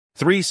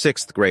Three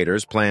sixth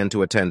graders plan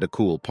to attend a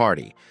cool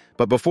party,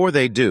 but before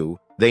they do,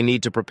 they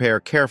need to prepare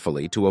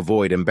carefully to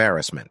avoid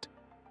embarrassment.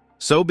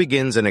 So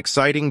begins an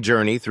exciting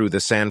journey through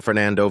the San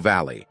Fernando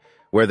Valley,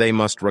 where they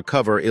must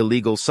recover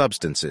illegal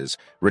substances,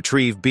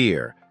 retrieve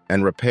beer,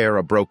 and repair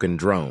a broken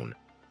drone.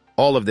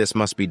 All of this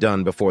must be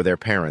done before their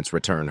parents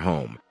return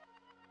home.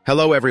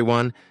 Hello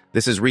everyone,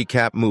 this is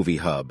Recap Movie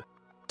Hub.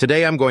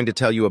 Today I'm going to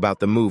tell you about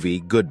the movie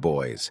Good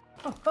Boys.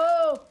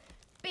 Oh,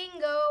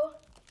 bingo!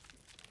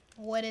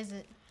 What is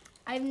it?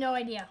 I have no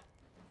idea.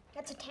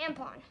 That's a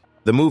tampon.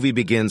 The movie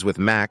begins with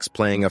Max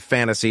playing a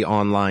fantasy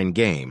online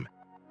game.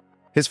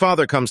 His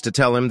father comes to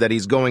tell him that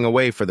he's going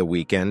away for the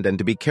weekend and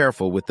to be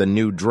careful with the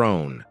new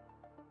drone.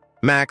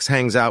 Max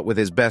hangs out with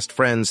his best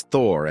friends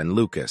Thor and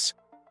Lucas.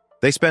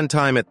 They spend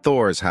time at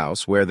Thor's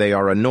house where they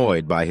are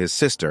annoyed by his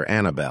sister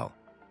Annabelle.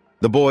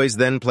 The boys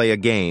then play a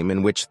game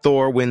in which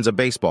Thor wins a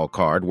baseball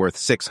card worth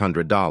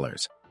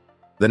 $600.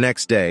 The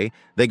next day,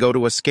 they go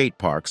to a skate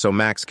park so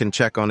Max can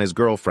check on his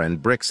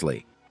girlfriend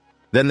Brixley.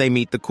 Then they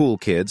meet the cool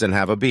kids and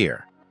have a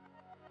beer.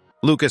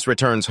 Lucas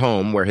returns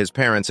home where his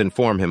parents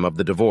inform him of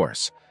the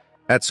divorce.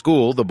 At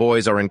school, the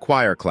boys are in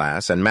choir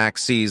class and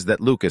Max sees that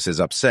Lucas is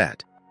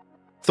upset.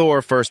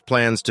 Thor first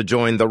plans to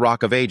join the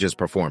Rock of Ages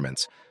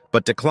performance,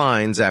 but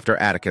declines after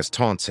Atticus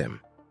taunts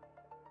him.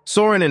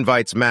 Soren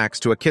invites Max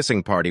to a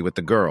kissing party with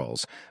the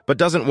girls, but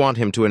doesn't want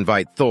him to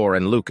invite Thor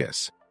and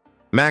Lucas.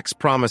 Max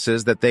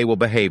promises that they will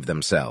behave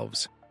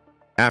themselves.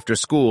 After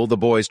school, the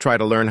boys try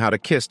to learn how to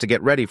kiss to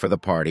get ready for the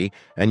party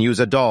and use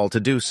a doll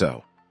to do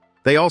so.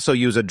 They also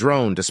use a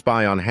drone to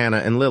spy on Hannah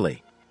and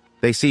Lily.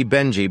 They see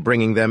Benji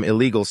bringing them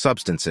illegal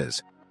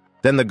substances.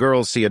 Then the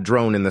girls see a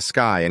drone in the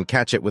sky and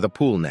catch it with a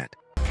pool net.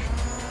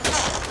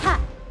 No!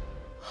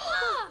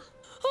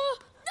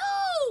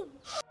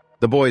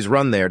 The boys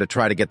run there to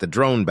try to get the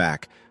drone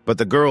back, but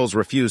the girls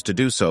refuse to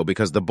do so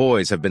because the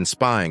boys have been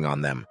spying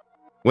on them.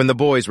 When the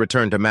boys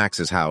return to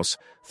Max's house,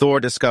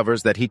 Thor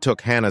discovers that he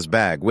took Hannah's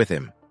bag with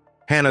him.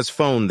 Hannah's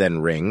phone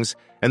then rings,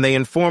 and they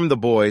inform the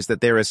boys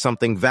that there is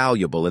something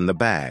valuable in the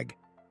bag.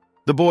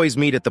 The boys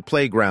meet at the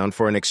playground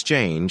for an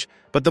exchange,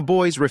 but the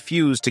boys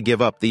refuse to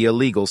give up the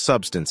illegal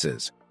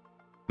substances.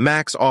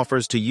 Max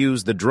offers to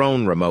use the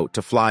drone remote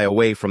to fly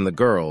away from the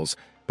girls,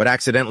 but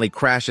accidentally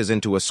crashes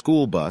into a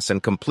school bus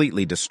and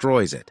completely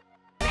destroys it.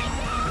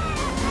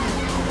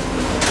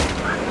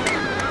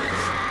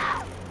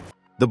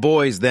 The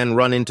boys then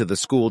run into the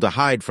school to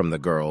hide from the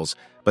girls,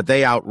 but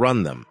they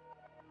outrun them.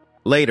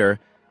 Later,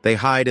 they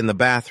hide in the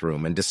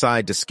bathroom and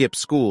decide to skip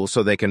school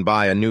so they can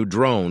buy a new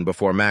drone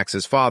before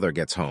Max's father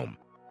gets home.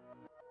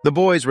 The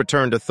boys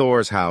return to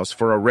Thor's house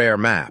for a rare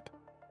map.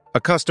 A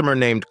customer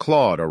named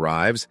Claude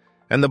arrives,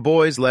 and the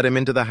boys let him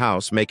into the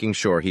house, making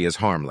sure he is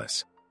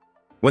harmless.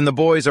 When the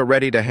boys are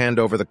ready to hand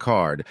over the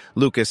card,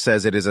 Lucas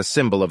says it is a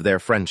symbol of their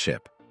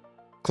friendship.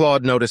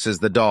 Claude notices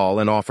the doll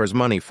and offers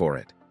money for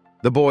it.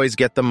 The boys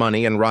get the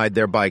money and ride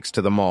their bikes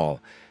to the mall.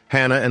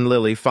 Hannah and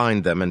Lily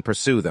find them and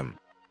pursue them.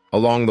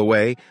 Along the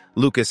way,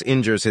 Lucas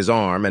injures his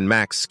arm and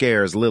Max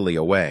scares Lily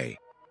away.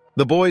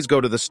 The boys go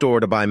to the store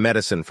to buy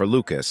medicine for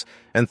Lucas,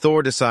 and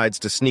Thor decides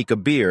to sneak a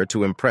beer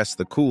to impress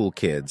the cool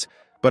kids,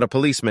 but a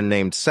policeman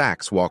named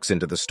Sax walks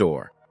into the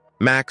store.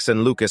 Max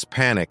and Lucas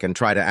panic and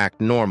try to act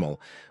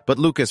normal, but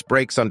Lucas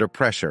breaks under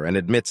pressure and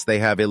admits they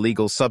have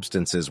illegal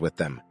substances with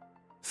them.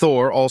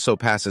 Thor also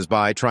passes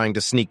by trying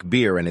to sneak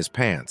beer in his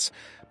pants,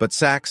 but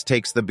Sax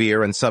takes the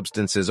beer and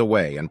substances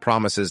away and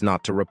promises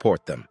not to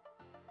report them.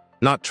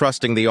 Not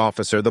trusting the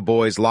officer, the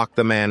boys lock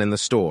the man in the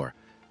store.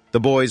 The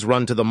boys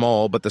run to the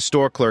mall, but the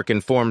store clerk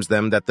informs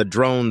them that the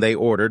drone they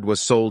ordered was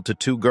sold to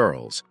two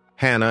girls,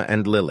 Hannah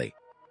and Lily.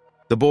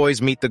 The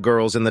boys meet the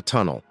girls in the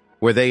tunnel,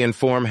 where they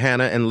inform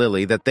Hannah and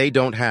Lily that they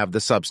don't have the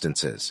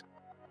substances.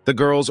 The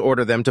girls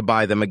order them to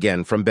buy them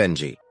again from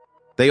Benji.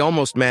 They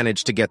almost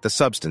manage to get the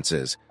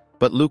substances,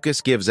 but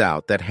Lucas gives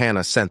out that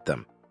Hannah sent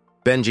them.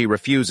 Benji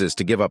refuses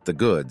to give up the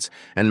goods,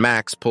 and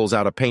Max pulls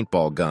out a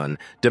paintball gun,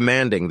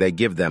 demanding they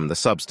give them the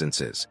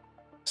substances.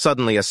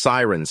 Suddenly a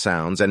siren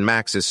sounds and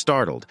Max is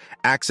startled,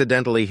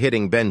 accidentally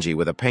hitting Benji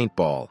with a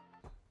paintball.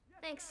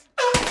 Thanks.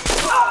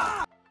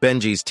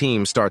 Benji's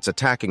team starts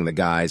attacking the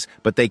guys,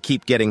 but they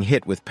keep getting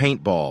hit with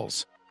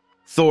paintballs.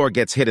 Thor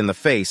gets hit in the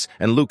face,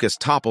 and Lucas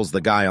topples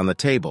the guy on the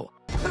table.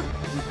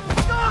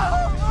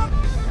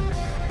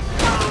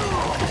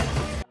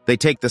 They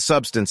take the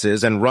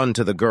substances and run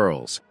to the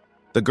girls.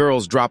 The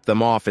girls drop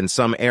them off in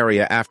some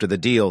area after the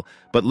deal,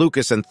 but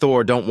Lucas and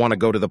Thor don't want to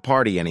go to the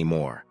party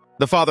anymore.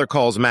 The father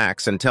calls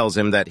Max and tells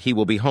him that he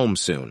will be home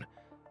soon.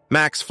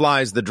 Max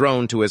flies the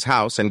drone to his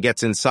house and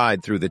gets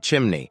inside through the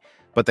chimney,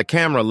 but the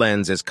camera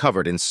lens is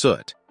covered in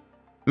soot.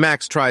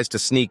 Max tries to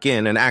sneak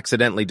in and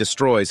accidentally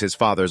destroys his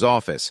father's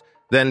office,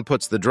 then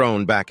puts the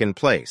drone back in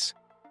place.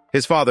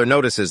 His father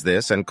notices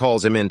this and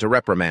calls him in to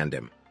reprimand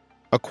him.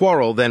 A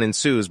quarrel then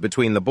ensues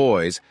between the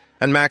boys,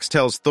 and Max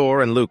tells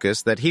Thor and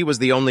Lucas that he was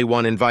the only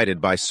one invited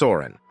by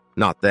Soren,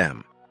 not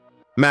them.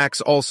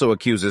 Max also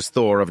accuses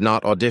Thor of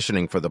not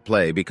auditioning for the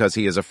play because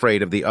he is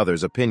afraid of the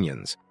others'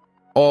 opinions.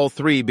 All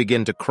three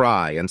begin to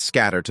cry and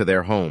scatter to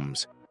their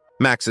homes.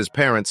 Max's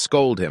parents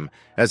scold him,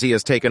 as he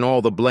has taken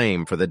all the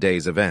blame for the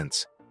day's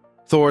events.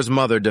 Thor's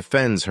mother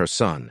defends her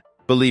son,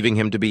 believing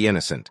him to be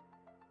innocent.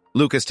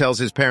 Lucas tells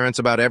his parents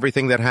about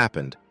everything that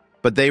happened,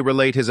 but they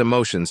relate his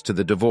emotions to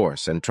the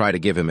divorce and try to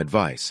give him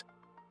advice.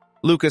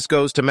 Lucas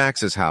goes to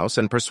Max's house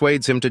and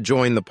persuades him to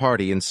join the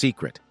party in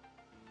secret.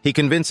 He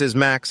convinces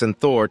Max and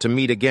Thor to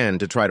meet again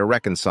to try to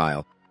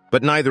reconcile,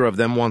 but neither of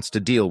them wants to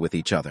deal with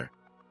each other.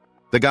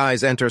 The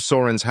guys enter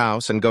Soren's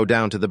house and go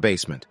down to the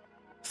basement.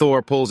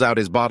 Thor pulls out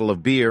his bottle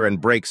of beer and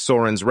breaks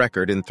Soren's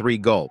record in 3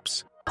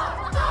 gulps.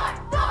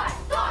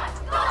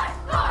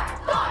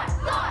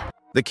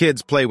 The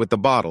kids play with the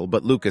bottle,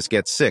 but Lucas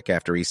gets sick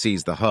after he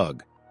sees the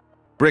hug.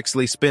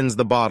 Brixley spins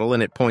the bottle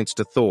and it points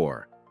to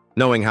Thor.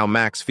 Knowing how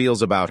Max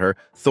feels about her,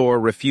 Thor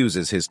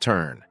refuses his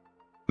turn.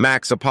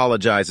 Max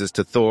apologizes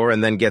to Thor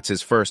and then gets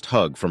his first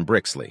hug from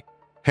Brixley.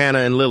 Hannah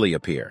and Lily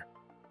appear.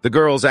 The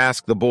girls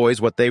ask the boys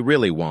what they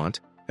really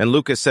want, and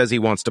Lucas says he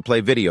wants to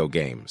play video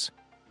games.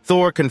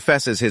 Thor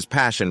confesses his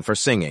passion for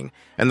singing,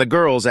 and the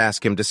girls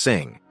ask him to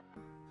sing.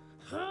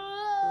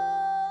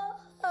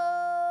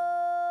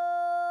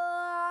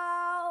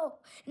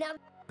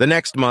 The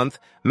next month,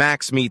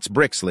 Max meets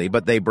Brixley,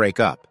 but they break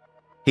up.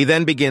 He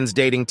then begins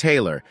dating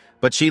Taylor,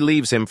 but she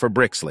leaves him for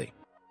Brixley.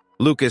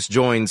 Lucas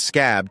joins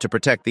Scab to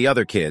protect the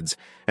other kids,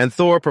 and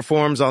Thor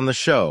performs on the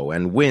show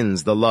and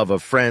wins the love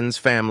of friends,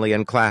 family,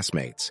 and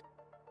classmates.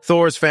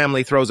 Thor's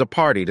family throws a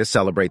party to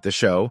celebrate the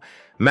show.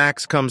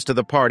 Max comes to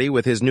the party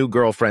with his new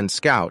girlfriend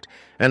Scout,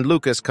 and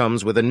Lucas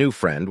comes with a new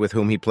friend with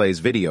whom he plays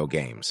video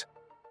games.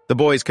 The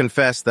boys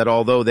confess that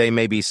although they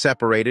may be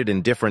separated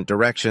in different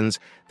directions,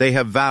 they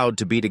have vowed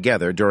to be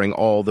together during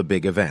all the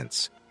big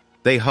events.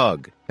 They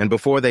hug, and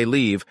before they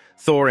leave,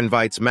 Thor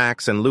invites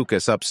Max and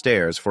Lucas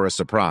upstairs for a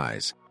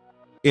surprise.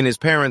 In his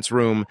parents'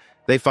 room,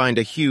 they find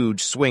a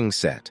huge swing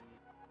set.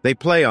 They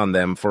play on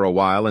them for a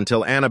while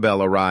until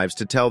Annabelle arrives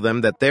to tell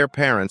them that their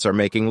parents are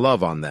making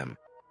love on them.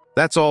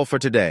 That's all for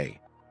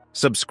today.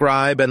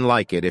 Subscribe and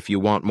like it if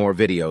you want more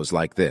videos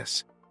like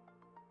this.